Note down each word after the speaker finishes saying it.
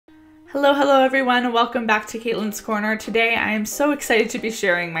Hello everyone, welcome back to Caitlin's Corner. Today I am so excited to be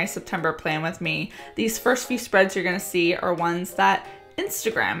sharing my September plan with me. These first few spreads you're going to see are ones that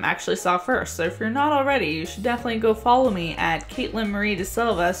Instagram actually saw first, so if you're not already, you should definitely go follow me at Caitlin Marie De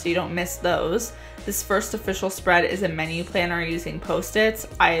Silva so you don't miss those. This first official spread is a menu planner using Post-its.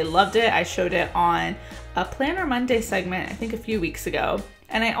 I loved it. I showed it on a Planner Monday segment I think a few weeks ago,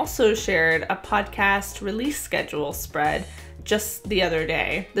 and I also shared a podcast release schedule spread just the other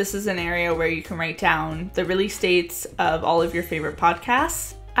day. This is an area where you can write down the release dates of all of your favorite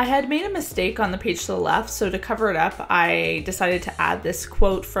podcasts. I had made a mistake on the page to the left, so to cover it up, I decided to add this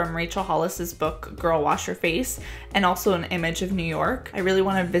quote from Rachel Hollis's book, Girl Wash Your Face, and also an image of New York. I really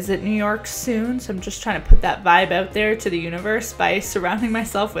want to visit New York soon, so I'm just trying to put that vibe out there to the universe by surrounding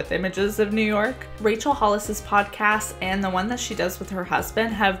myself with images of New York. Rachel Hollis's podcast and the one that she does with her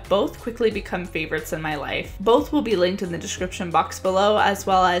husband have both quickly become favorites in my life. Both will be linked in the description box below, as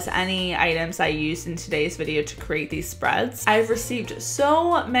well as any items I used in today's video to create these spreads. I've received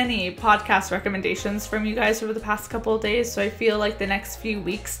so many podcast recommendations from you guys over the past couple of days, so I feel like the next few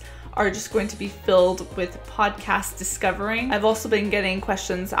weeks are just going to be filled with podcast discovering. I've also been getting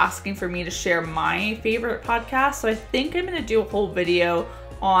questions asking for me to share my favorite podcast, so I think I'm going to do a whole video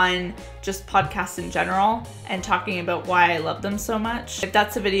on just podcasts in general and talking about why I love them so much. If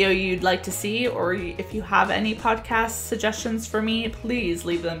that's a video you'd like to see, or if you have any podcast suggestions for me, please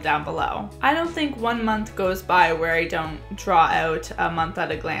leave them down below. I don't think 1 month goes by where I don't draw out a month at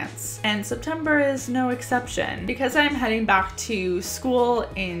a glance, and September is no exception. Because I'm heading back to school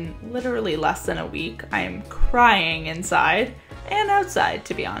in literally less than a week, I'm crying inside and outside,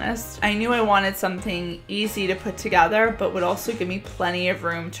 to be honest. I knew I wanted something easy to put together, but would also give me plenty of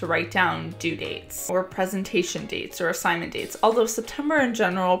room to write down due dates or presentation dates or assignment dates. Although September in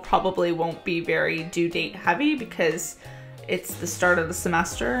general probably won't be very due date heavy because it's the start of the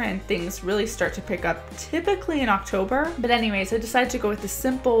semester and things really start to pick up typically in October. But anyways, I decided to go with a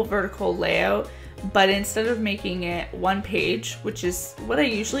simple vertical layout, but instead of making it 1 page, which is what I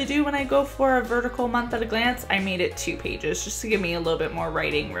usually do when I go for a vertical month at a glance, I made it 2 pages just to give me a little bit more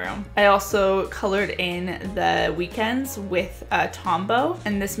writing room. I also colored in the weekends with a Tombow,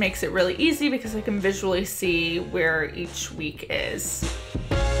 and this makes it really easy because I can visually see where each week is.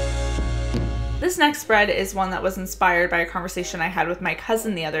 This next spread is one that was inspired by a conversation I had with my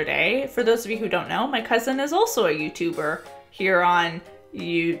cousin the other day. For those of you who don't know, my cousin is also a YouTuber here on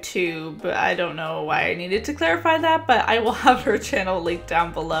YouTube. I don't know why I needed to clarify that, but I will have her channel linked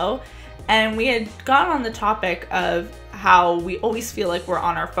down below. And we had gone on the topic of how we always feel like we're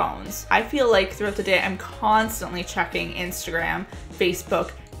on our phones. I feel like throughout the day I'm constantly checking Instagram,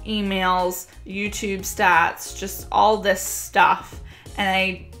 Facebook, emails, YouTube stats, just all this stuff. And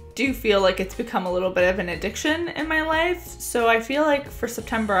I do feel like it's become a little bit of an addiction in my life. So I feel like for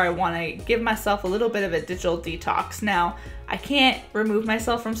September I want to give myself a little bit of a digital detox. Now, I can't remove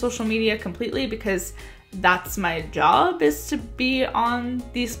myself from social media completely because that's my job, is to be on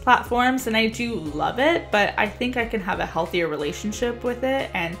these platforms, and I do love it, but I think I can have a healthier relationship with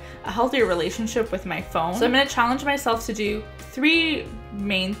it and a healthier relationship with my phone. So I'm going to challenge myself to do 3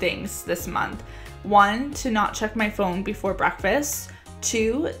 main things this month. 1, to not check my phone before breakfast.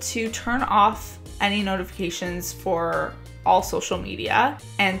 2, to turn off any notifications for all social media.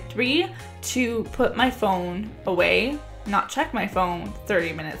 And 3, to put my phone away, not check my phone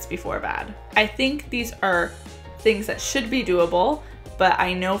 30 minutes before bed. I think these are things that should be doable, but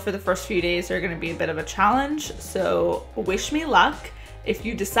I know for the first few days they're going to be a bit of a challenge, so wish me luck. If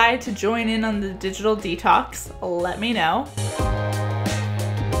you decide to join in on the digital detox, let me know.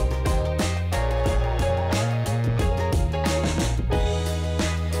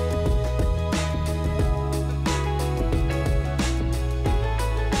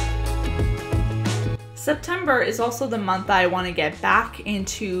 September is also the month that I want to get back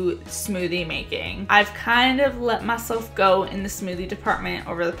into smoothie making. I've kind of let myself go in the smoothie department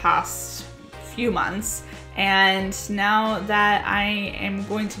over the past few months, and now that I am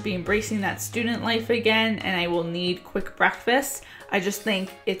going to be embracing that student life again and I will need quick breakfast, I just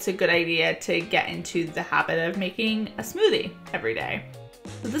think it's a good idea to get into the habit of making a smoothie every day.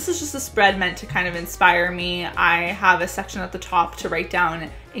 So this is just a spread meant to kind of inspire me. I have a section at the top to write down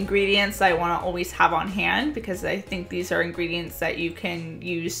ingredients that I want to always have on hand, because I think these are ingredients that you can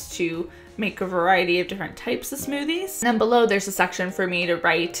use to make a variety of different types of smoothies. And then below there's a section for me to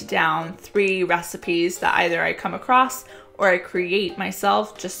write down 3 recipes that either I come across or I create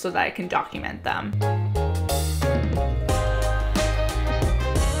myself, just so that I can document them.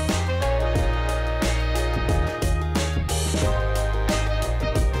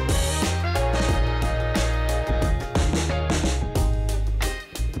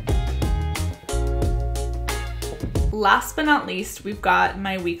 Last but not least, we've got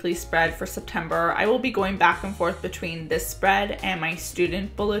my weekly spread for September. I will be going back and forth between this spread and my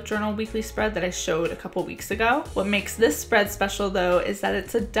student bullet journal weekly spread that I showed a couple weeks ago. What makes this spread special though is that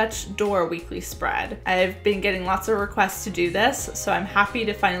it's a Dutch door weekly spread. I've been getting lots of requests to do this, so I'm happy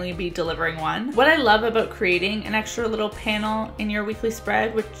to finally be delivering one. What I love about creating an extra little panel in your weekly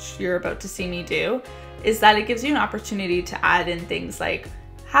spread, which you're about to see me do, is that it gives you an opportunity to add in things like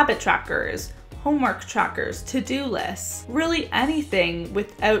habit trackers, homework trackers, to-do lists, really anything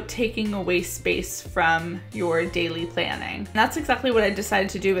without taking away space from your daily planning. And that's exactly what I decided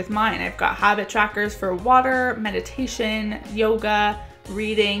to do with mine. I've got habit trackers for water, meditation, yoga,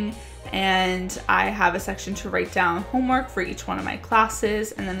 reading, and I have a section to write down homework for each one of my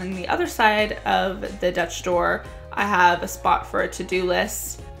classes. And then on the other side of the Dutch door, I have a spot for a to-do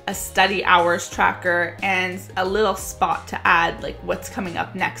list, a study hours tracker, and a little spot to add like what's coming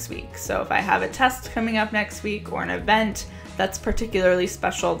up next week. So if I have a test coming up next week or an event that's particularly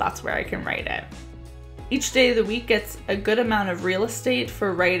special, that's where I can write it. Each day of the week gets a good amount of real estate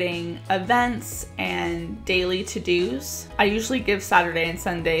for writing events and daily to-dos. I usually give Saturday and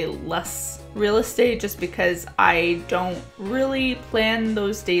Sunday less real estate just because I don't really plan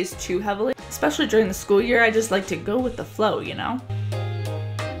those days too heavily. Especially during the school year, I just like to go with the flow, you know?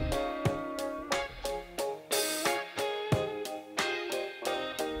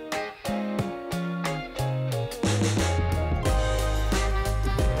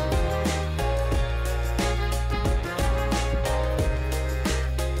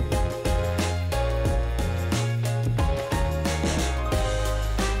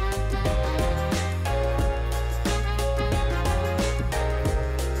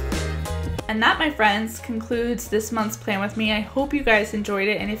 And that, my friends, concludes this month's plan with me. I hope you guys enjoyed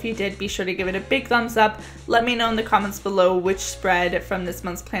it, and if you did, be sure to give it a big thumbs up. Let me know in the comments below which spread from this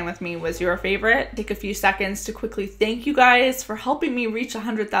month's plan with me was your favorite. Take a few seconds to quickly thank you guys for helping me reach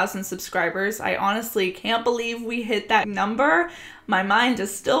 100,000 subscribers. I honestly can't believe we hit that number. My mind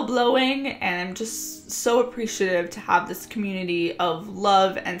is still blowing, and I'm just so appreciative to have this community of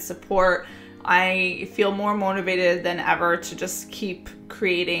love and support. I feel more motivated than ever to just keep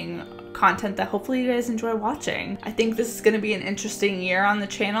creating content that hopefully you guys enjoy watching. I think this is going to be an interesting year on the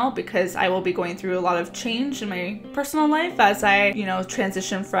channel because I will be going through a lot of change in my personal life as I, you know,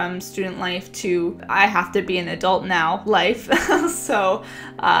 transition from student life to I have to be an adult now life. So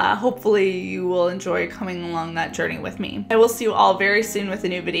hopefully you will enjoy coming along that journey with me. I will see you all very soon with a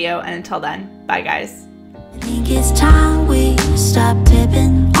new video, and until then, bye guys. I think it's time we stop tipping